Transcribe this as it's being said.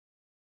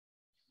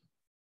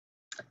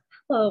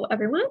Hello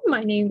everyone,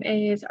 my name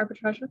is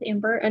Arbitrage with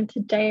Amber, and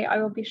today I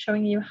will be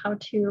showing you how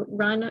to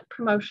run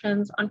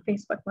promotions on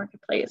Facebook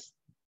Marketplace.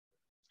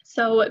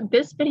 So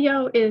this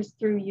video is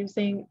through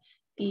using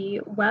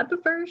the web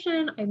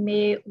version. I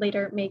may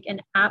later make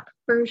an app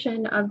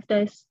version of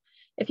this.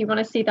 If you want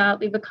to see that,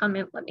 leave a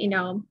comment, let me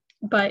know.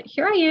 But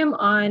here I am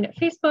on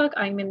Facebook.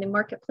 I'm in the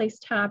Marketplace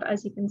tab,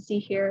 as you can see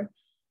here.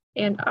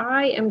 And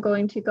I am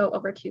going to go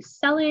over to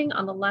Selling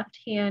on the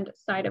left-hand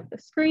side of the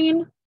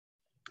screen.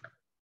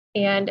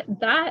 And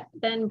that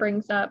then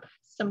brings up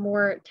some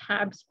more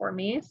tabs for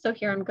me. So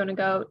here I'm going to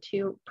go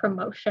to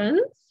Promotions.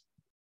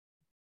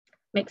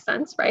 Makes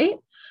sense, right?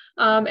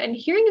 And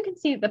here you can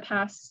see the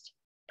past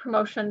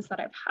promotions that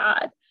I've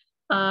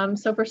had.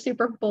 So for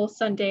Super Bowl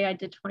Sunday, I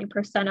did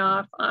 20%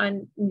 off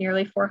on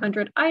nearly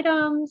 400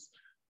 items.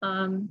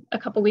 A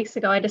couple weeks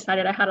ago, I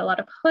decided I had a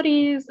lot of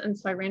hoodies, and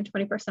so I ran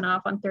 20%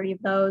 off on 30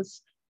 of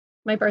those.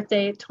 My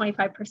birthday,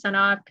 25%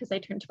 off because I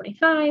turned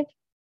 25.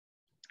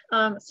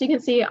 So you can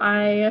see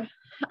I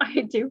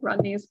do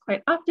run these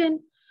quite often,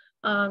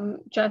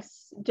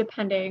 just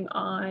depending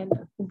on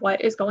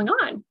what is going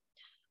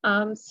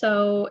on.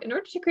 So in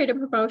order to create a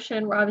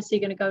promotion, we're obviously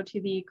going to go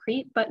to the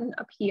Create button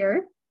up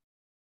here.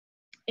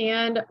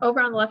 And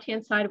over on the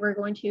left-hand side, we're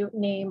going to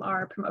name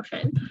our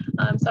promotion.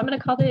 So I'm going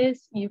to call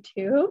this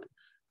YouTube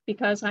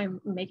because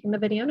I'm making the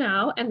video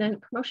now, and then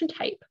promotion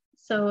type.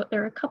 So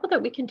there are a couple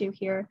that we can do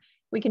here.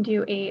 We can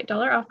do a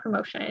 $1 off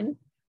promotion.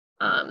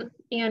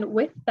 And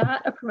with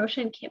that, a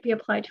promotion can't be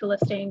applied to a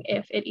listing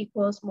if it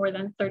equals more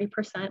than 30%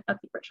 of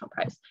the original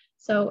price.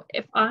 So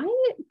if I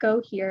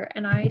go here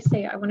and I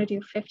say I want to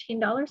do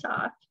 $15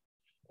 off,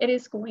 it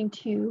is going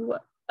to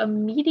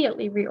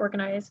immediately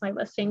reorganize my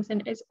listings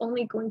and is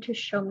only going to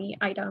show me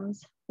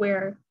items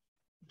where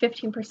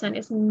 15%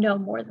 is no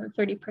more than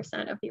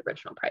 30% of the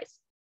original price.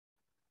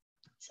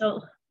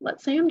 So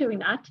let's say I'm doing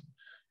that.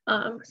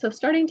 So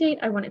starting date,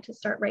 I want it to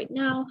start right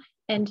now.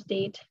 End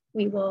date,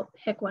 we will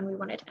pick when we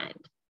want it to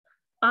end.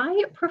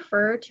 I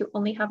prefer to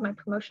only have my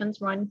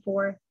promotions run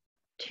for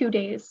 2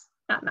 days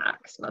at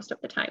max most of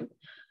the time,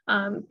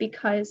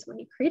 because when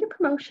you create a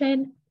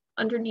promotion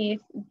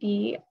underneath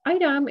the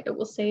item, it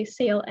will say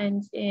sale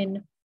ends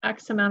in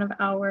X amount of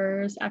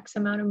hours, X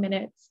amount of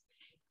minutes,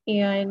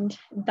 and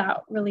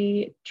that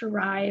really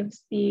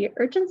drives the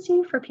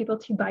urgency for people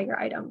to buy your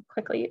item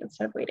quickly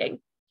instead of waiting.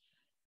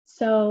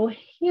 So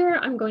here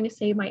I'm going to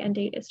say my end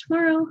date is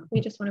tomorrow.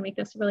 We just want to make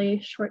this really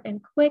short and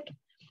quick,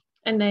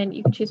 and then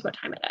you can choose what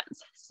time it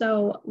ends.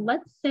 So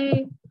let's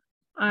say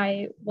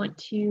I want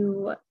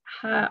to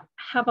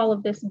have all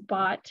of this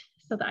bought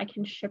so that I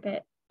can ship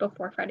it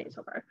before Friday's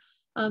over.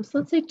 So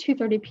let's say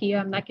 2:30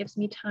 p.m. That gives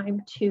me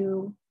time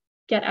to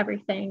get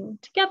everything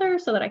together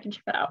so that I can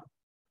ship it out.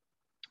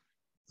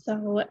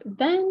 So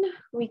then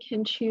we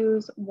can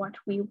choose what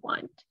we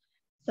want.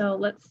 So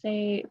let's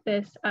say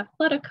this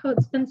athletic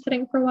coat's been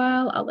sitting for a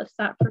while. I'll list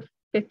that for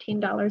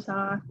 $15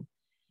 off.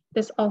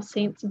 This All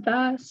Saints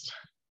vest,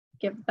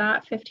 give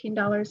that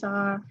 $15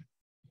 off.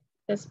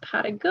 This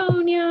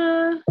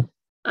Patagonia,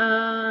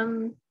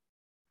 yeah,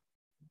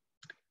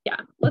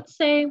 let's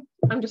say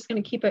I'm just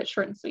going to keep it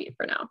short and sweet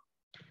for now.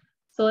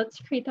 So let's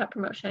create that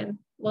promotion.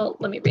 Well,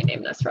 let me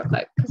rename this real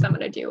quick because I'm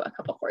going to do a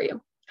couple for you.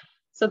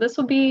 So this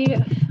will be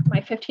my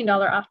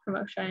 $15 off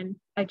promotion.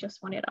 I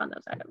just want it on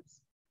those items.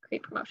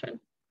 Create promotion.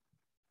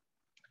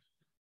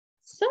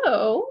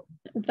 So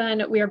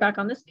then we are back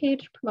on this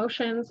page,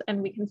 promotions,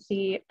 and we can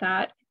see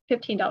that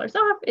 $15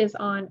 off is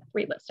on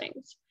 3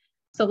 listings.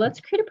 So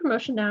let's create a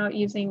promotion now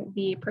using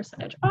the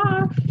percentage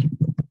off.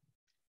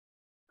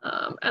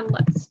 And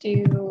let's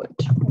do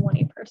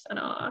 20%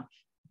 off.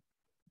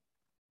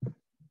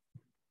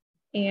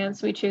 And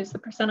so we choose the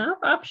percent off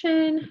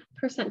option,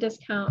 percent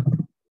discount.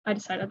 I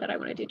decided that I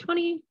want to do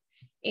 20.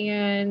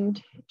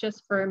 And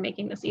just for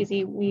making this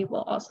easy, we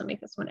will also make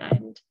this one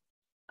end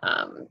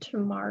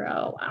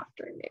tomorrow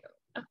afternoon.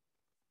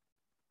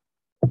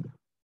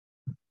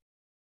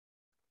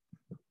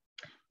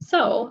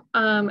 So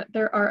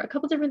there are a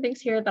couple different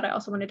things here that I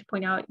also wanted to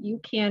point out.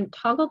 You can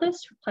toggle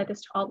this to apply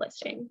this to all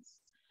listings.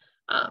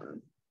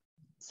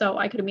 So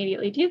I could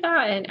immediately do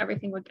that and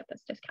everything would get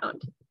this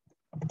discount.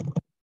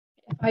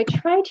 If I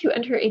try to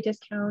enter a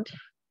discount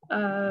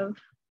of,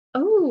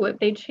 oh,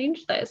 they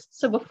changed this.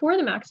 So before,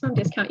 the maximum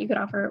discount you could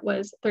offer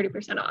was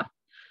 30% off.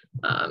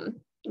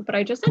 But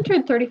I just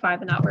entered 35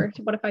 and that worked.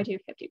 What if I do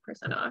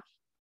 50% off?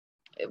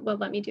 It will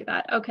let me do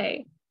that.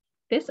 Okay,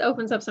 this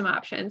opens up some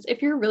options.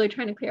 If you're really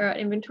trying to clear out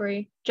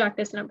inventory, jack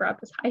this number up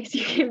as high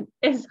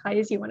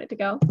as you want it to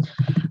go.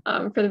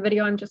 For the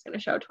video, I'm just going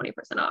to show 20%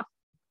 off.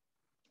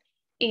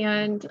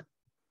 And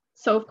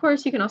so of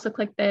course you can also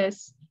click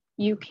this.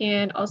 You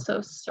can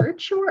also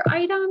search your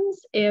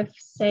items if,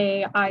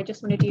 say, I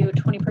just want to do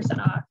 20%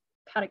 off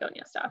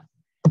Patagonia stuff.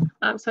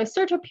 So I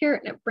search up here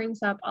and it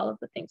brings up all of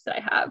the things that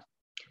I have.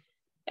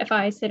 If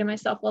I say to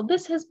myself, well,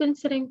 this has been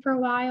sitting for a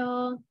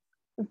while,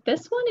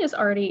 this one is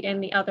already in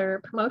the other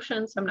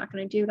promotion, so I'm not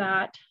going to do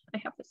that. I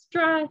have this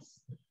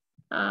dress,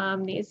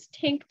 these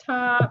tank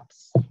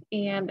tops,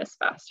 and this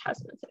vest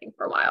has been sitting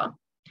for a while.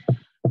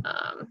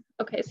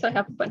 Okay, so I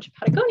have a bunch of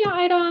Patagonia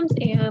items,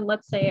 and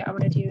let's say I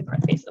want to do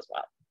North Face as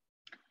well.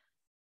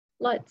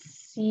 Let's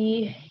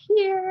see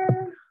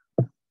here.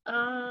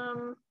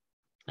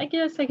 I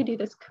guess I could do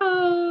this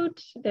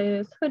coat,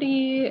 this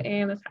hoodie,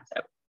 and this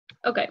hat.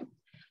 Okay,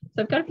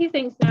 so I've got a few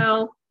things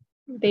now.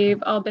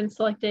 They've all been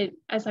selected.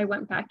 As I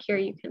went back here,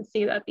 you can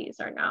see that these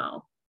are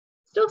now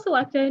still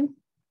selected.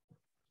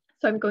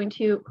 So I'm going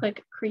to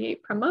click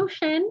create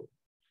promotion,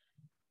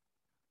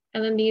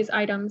 and then these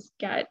items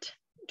get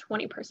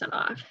 20%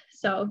 off.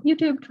 So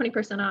YouTube,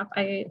 20% off.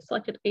 I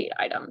selected 8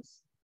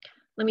 items.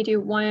 Let me do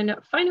one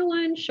final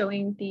one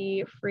showing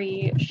the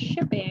free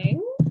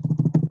shipping,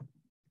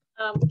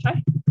 which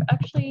I've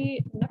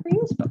actually never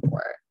used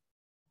before.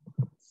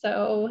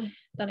 So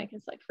then I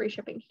can select free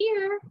shipping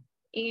here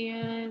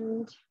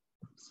and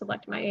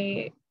select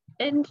my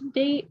end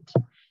date.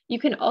 You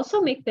can also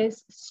make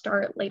this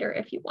start later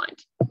if you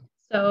want.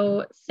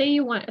 So say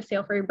you want a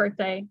sale for your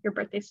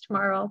birthday's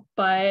tomorrow,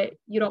 but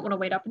you don't want to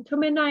wait up until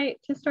midnight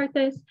to start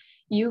this,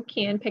 you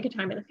can pick a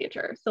time in the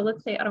future. So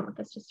let's say I don't want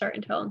this to start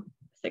until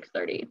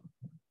 6:30.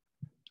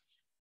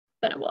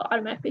 Then it will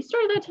automatically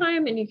start at that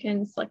time, and you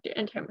can select your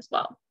end time as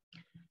well.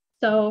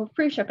 So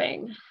free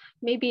shipping.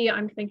 Maybe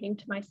I'm thinking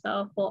to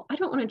myself, well, I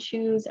don't want to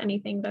choose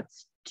anything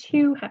that's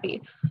too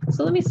heavy.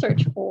 So let me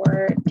search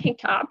for tank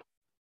top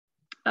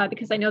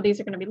because I know these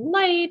are going to be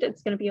light.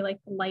 It's going to be like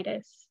the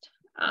lightest,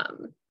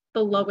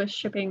 the lowest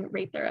shipping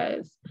rate there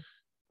is.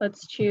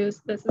 Let's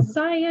choose this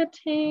Zaya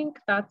tank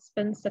that's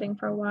been sitting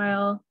for a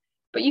while,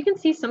 but you can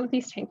see some of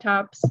these tank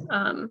tops.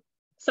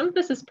 Some of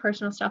this is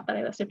personal stuff that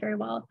I listed very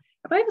well.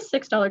 If I have a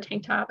 $6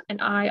 tank top and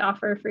I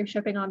offer free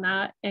shipping on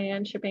that,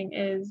 and shipping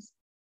is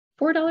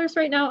 $4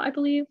 right now, I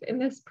believe, in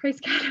this price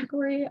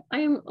category, I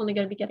am only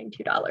going to be getting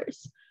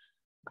 $2.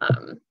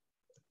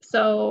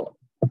 So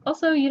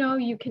also, you know,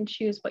 you can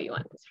choose what you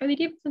want. This Harley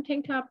Davidson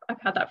tank top, I've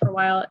had that for a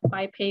while. If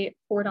I pay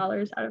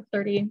 $4 out of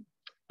 30,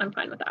 I'm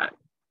fine with that.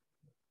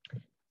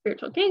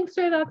 Spiritual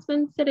Gangster, that's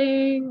been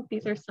sitting.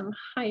 These are some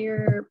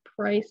higher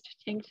priced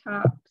tank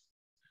tops.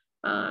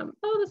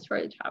 Oh, this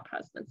Royal top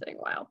has been sitting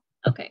a while.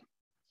 Okay,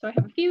 so I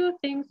have a few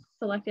things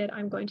selected.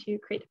 I'm going to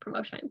create the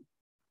promotion.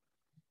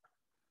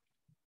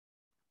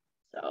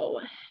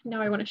 So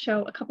now I want to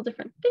show a couple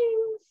different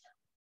things.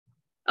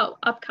 Oh,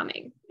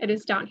 upcoming. It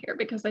is down here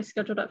because I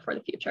scheduled it for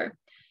the future.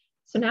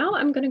 So now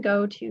I'm going to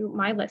go to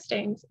my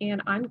listings,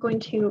 and I'm going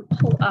to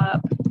pull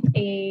up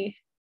a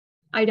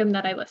item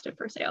that I listed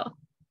for sale.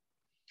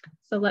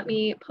 So let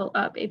me pull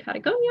up a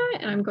Patagonia,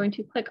 and I'm going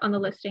to click on the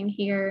listing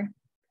here.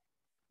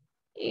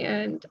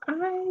 And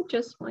I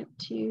just want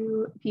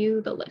to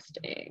view the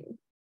listing.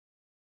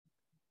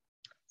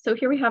 So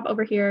here we have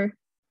over here,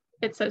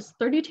 it says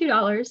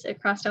 $32. It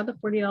crossed out the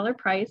 $40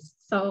 price.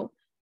 So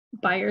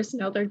buyers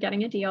know they're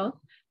getting a deal.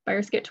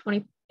 Buyers get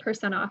 20%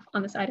 off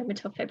on this item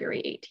until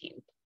February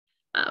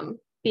 18th.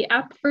 The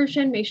app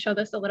version may show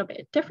this a little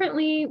bit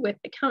differently with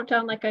the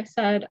countdown, like I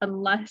said,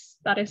 unless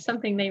that is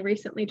something they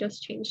recently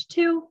just changed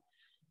to.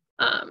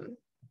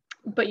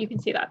 But you can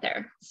see that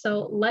there.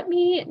 So let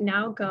me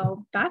now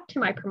go back to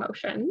my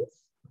promotions.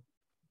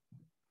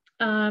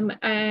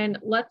 And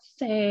let's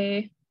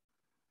say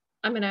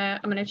I'm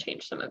gonna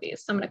change some of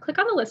these. So I'm gonna click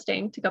on the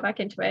listing to go back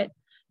into it.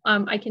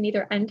 I can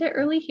either end it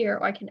early here,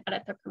 or I can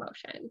edit the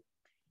promotion.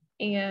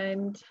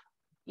 And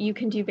you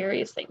can do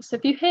various things. So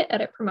if you hit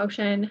edit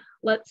promotion,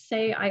 let's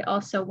say I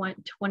also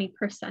want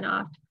 20%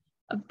 off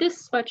of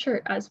this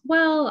sweatshirt as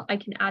well. I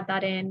can add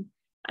that in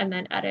and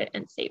then edit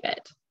and save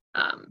it.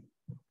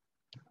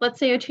 Let's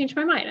say I changed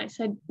my mind. I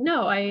said,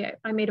 no, I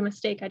made a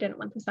mistake. I didn't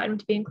want this item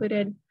to be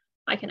included.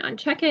 I can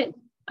uncheck it.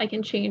 I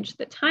can change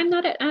the time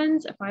that it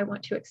ends. If I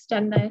want to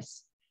extend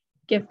this,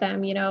 give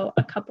them, you know,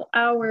 a couple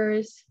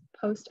hours,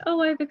 post,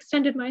 oh, I've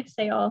extended my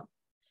sale,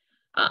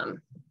 and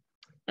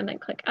then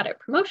click edit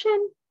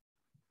promotion.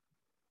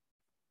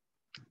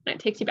 And it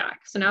takes you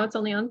back. So now it's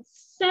only on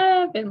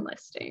 7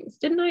 listings.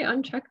 Didn't I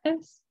uncheck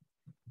this?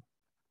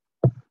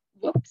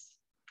 Whoops.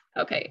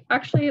 Okay,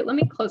 actually, let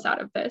me close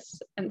out of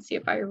this and see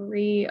if I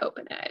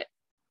reopen it.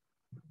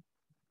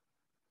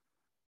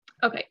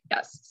 Okay,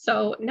 yes,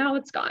 so now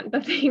it's gone,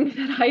 the thing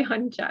that I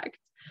unchecked.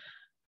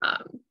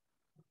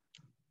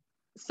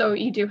 So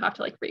you do have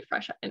to like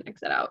refresh and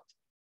exit out.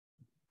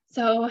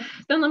 So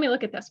then let me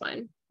look at this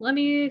one. Let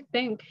me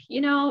think,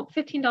 you know,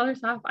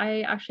 $15 off.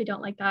 I actually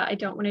don't like that. I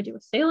don't want to do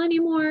a sale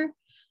anymore.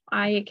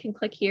 I can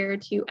click here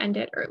to end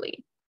it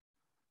early.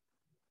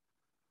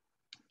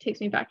 Takes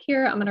me back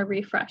here. I'm going to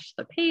refresh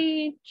the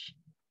page.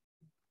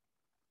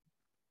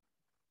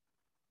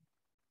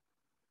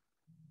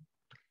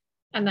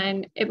 And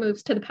then it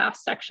moves to the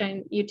past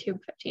section, YouTube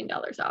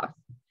 $15 off.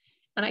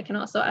 And I can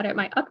also edit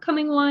my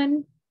upcoming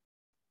one.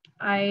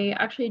 I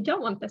actually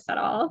don't want this at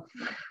all.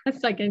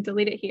 So I can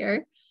delete it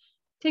here.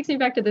 Takes me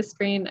back to this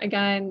screen.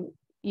 Again,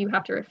 you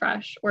have to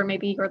refresh, or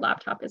maybe your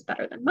laptop is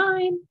better than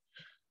mine.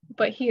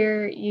 But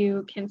here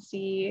you can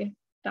see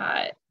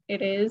that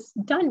it is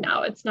done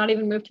now. It's not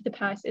even moved to the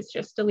past, it's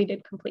just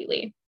deleted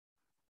completely.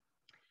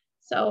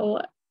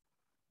 So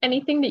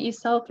anything that you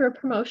sell through a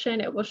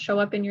promotion, it will show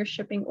up in your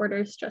shipping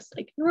orders just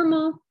like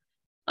normal.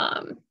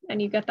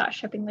 and you get that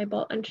shipping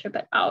label and ship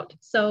it out.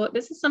 So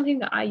this is something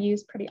that I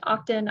use pretty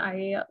often.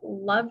 I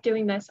love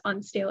doing this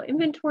on stale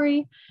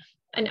inventory.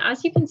 And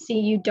as you can see,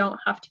 you don't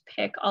have to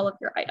pick all of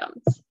your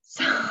items.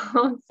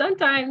 So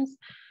sometimes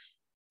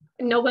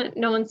no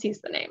one sees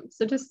the name.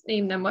 So just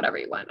name them whatever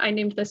you want. I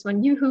named this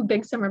one Yoo-Hoo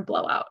Big Summer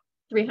Blowout,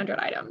 300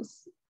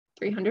 items,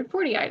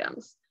 340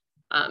 items.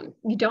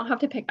 You don't have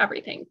to pick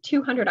everything,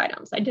 200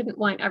 items. I didn't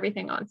want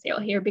everything on sale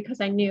here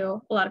because I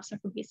knew a lot of stuff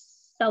would be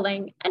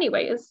selling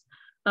anyways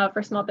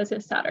for Small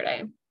Business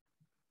Saturday.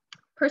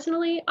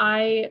 Personally,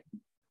 I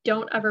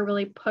don't ever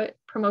really put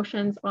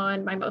promotions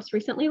on my most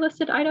recently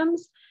listed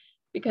items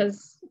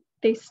because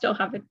they still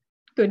have a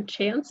good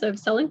chance of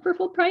selling for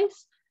full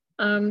price.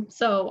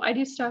 So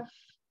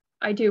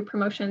I do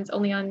promotions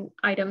only on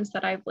items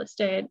that I've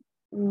listed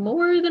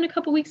more than a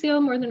couple weeks ago,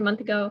 more than a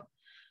month ago.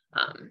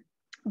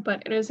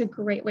 But it is a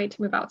great way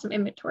to move out some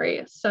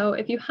inventory. So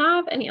if you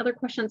have any other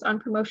questions on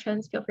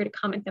promotions, feel free to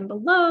comment them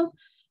below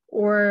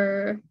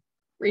or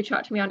reach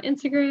out to me on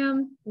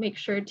Instagram. Make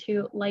sure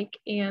to like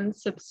and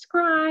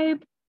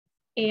subscribe.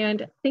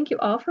 And thank you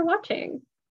all for watching.